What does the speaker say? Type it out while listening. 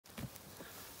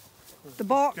the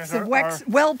box of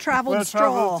well-travelled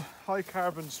straw. High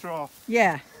carbon straw.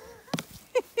 Yeah.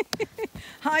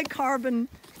 High carbon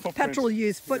Footprint. petrol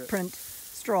use footprint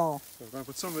straw. So we're going to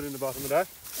put some of it in the bottom of that.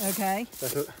 Okay.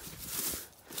 That'll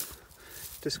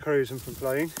discourage them from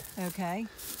flying Okay.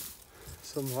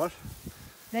 somewhat.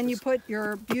 Then you put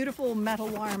your beautiful metal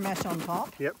wire mesh on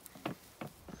top. Yep.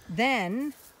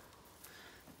 Then,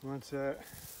 Once,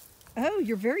 oh,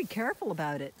 you're very careful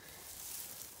about it.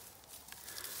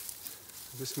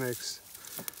 this makes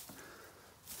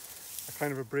a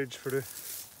kind of a bridge for the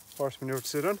horse manure to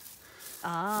sit on.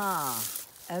 Ah,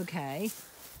 okay.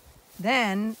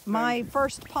 Then my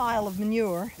first pile of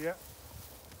manure. Yeah.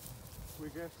 We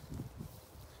get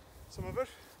some of it.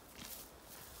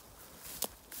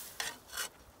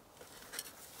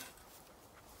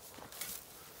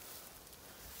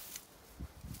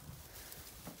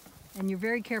 And you're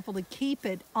very careful to keep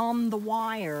it on the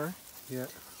wire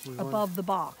above the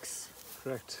box.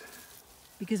 Correct.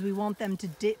 Because we want them to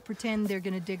pretend they're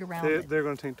going to dig around it. They're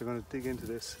going to think they're going to dig into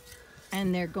this.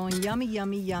 And they're going yummy,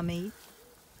 yummy, yummy.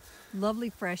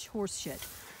 Lovely fresh horse shit.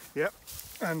 Yep.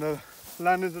 And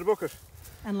land into the bucket.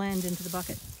 And land into the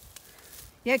bucket.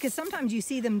 Yeah, because sometimes you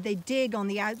see them, they dig on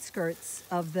the outskirts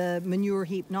of the manure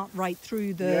heap, not right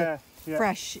through the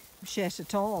fresh shit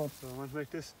at all. So I want to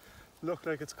make this look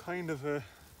like it's kind of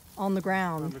on the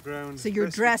ground. On the ground. So you're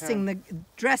dressing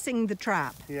the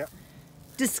trap. Yeah.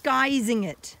 Disguising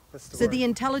it. That's the so word. the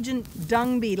intelligent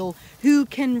dung beetle who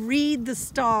can read the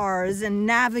stars and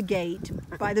navigate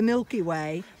by the Milky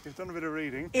Way. You've done a bit of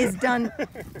reading. Is done.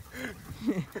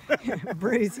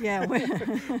 Bruce, yeah.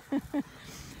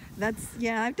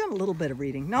 I've done a little bit of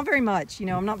reading. Not very much, you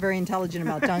know, I'm not very intelligent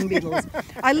about dung beetles.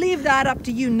 I leave that up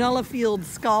to you Nullafield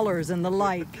scholars and the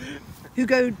like who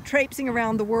go traipsing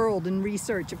around the world in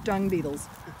research of dung beetles.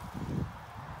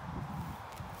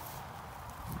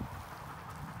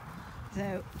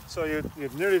 So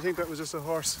you'd nearly think that was just a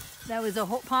horse. That was a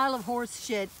whole pile of horse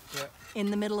shit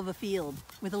in the middle of a field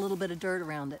with a little bit of dirt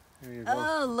around it. There you go.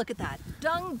 Oh, look at that.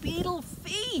 Dung beetle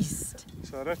feast.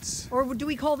 So that's... Or do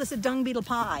we call this a dung beetle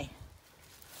pie?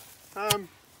 How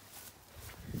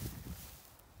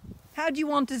do you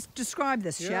want to describe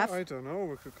this, Chef? I don't know.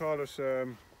 We could call it...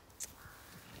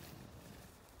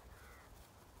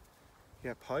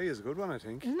 yeah, pie is a good one, I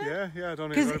think. Isn't it? Yeah, I don't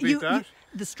think I'm going to beat that.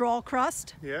 The straw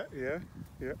crust? Yeah.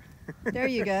 There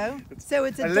you go. So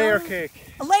it's a layer cake.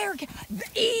 A layer cake.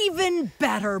 Even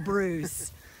better,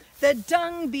 Bruce. The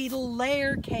dung beetle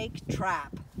layer cake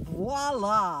trap.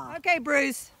 Voila. Okay,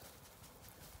 Bruce.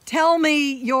 Tell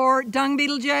me your dung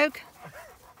beetle joke.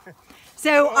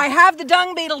 So I have the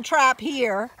dung beetle trap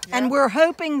here, and we're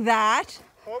hoping that...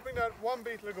 Hoping that one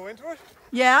beetle will go into it.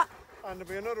 Yeah. And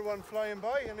there'll be another one flying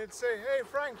by and it'd say, "Hey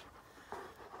Frank,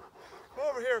 come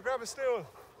over here, grab a stool."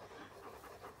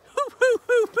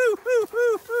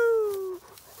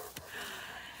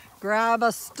 Grab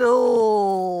a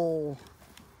stool.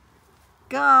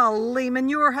 Golly,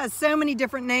 manure has so many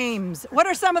different names. What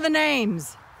are some of the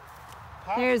names?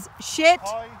 Pat, there's shit,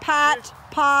 pie, pat, shit,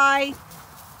 pie,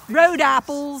 road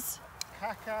apples,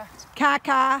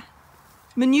 caca,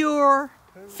 manure,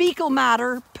 poo, fecal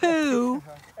matter, poo,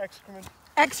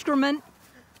 excrement.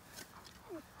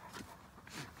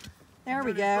 There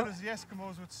we go. What is the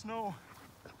Eskimos with snow?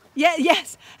 Yeah,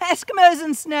 yes, Eskimos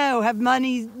and snow have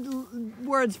many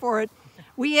words for it.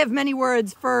 We have many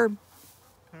words for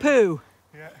poo.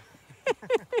 Yeah.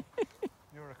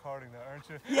 You're recording that, aren't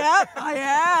you? Yep, I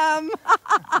am.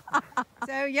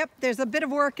 So, yep, there's a bit of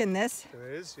work in this.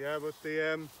 There is, yeah, but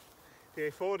the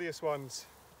aphodious ones.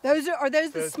 Are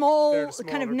those the small, the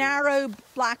kind of narrow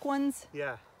black ones?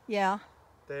 Yeah. Yeah.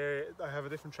 I have a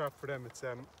different trap for them. It's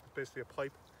basically a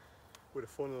pipe with a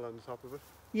funnel on the top of it.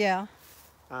 Yeah.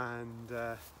 And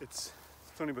it's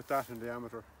only about that in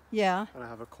diameter. Yeah. And I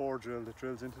have a core drill that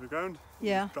drills into the ground.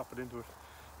 Yeah. Drop it into it.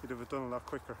 You'd have it done a lot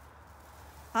quicker.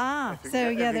 Ah, if you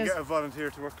there's... get a volunteer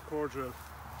to work the core drill.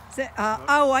 So,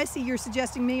 oh, I see. You're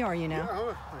suggesting me, are you now?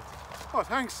 Yeah, oh,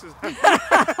 thanks.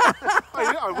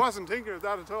 I wasn't thinking of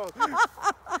that at all.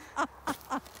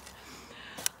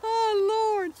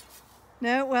 Oh, Lord.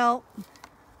 No, well,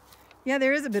 yeah,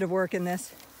 there is a bit of work in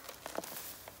this.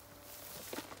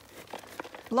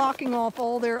 Blocking off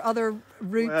all their other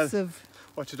routes of...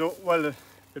 What you don't...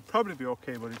 it'd probably be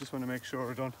okay, but you just want to make sure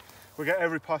we get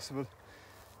every possible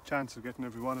chance of getting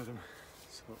every one of them.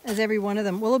 So. As every one of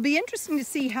them. Well, it'll be interesting to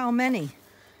see how many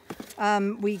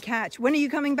we catch. When are you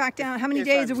coming back down? How many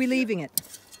days are we leaving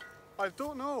it? I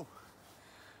don't know.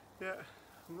 Yeah,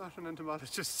 I'm not an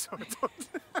entomologist, so I don't.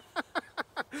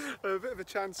 I have a bit of a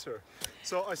chancer.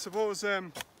 So I suppose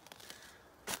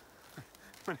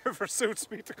whenever suits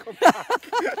me to come back.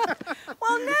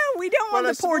 Well, no, we don't want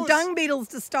Well, the poor suppose- dung beetles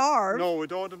to starve. No, we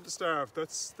don't want them to starve.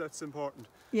 That's important.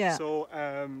 Yeah. So,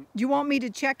 Do you want me to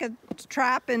check a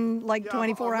trap in like yeah,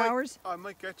 24 hours? I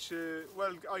might get you,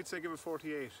 well, I'd say give it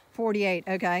 48 48,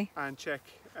 okay. and check.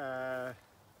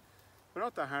 They're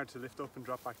not that hard to lift up and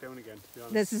drop back down again, to be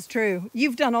honest. This is true.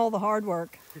 You've done all the hard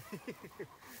work.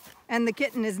 And the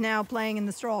kitten is now playing in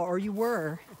the straw, or you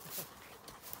were.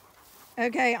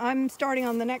 Okay, I'm starting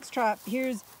on the next trap.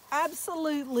 Here's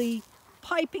absolutely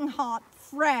piping hot,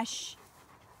 fresh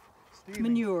Steaming.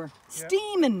 manure. Yeah.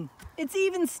 Steaming. It's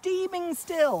even steaming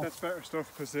still. That's better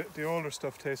stuff because the older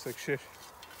stuff tastes like shit.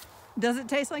 Does it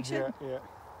taste like shit? Yeah, yeah.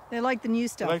 They like the new I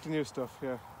stuff. like the new stuff,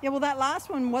 yeah. Yeah, well, that last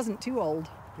one wasn't too old.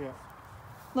 Yeah.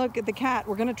 Look at the cat.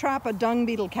 We're going to trap a dung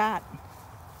beetle cat.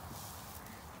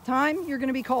 Time, you're going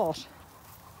to be caught.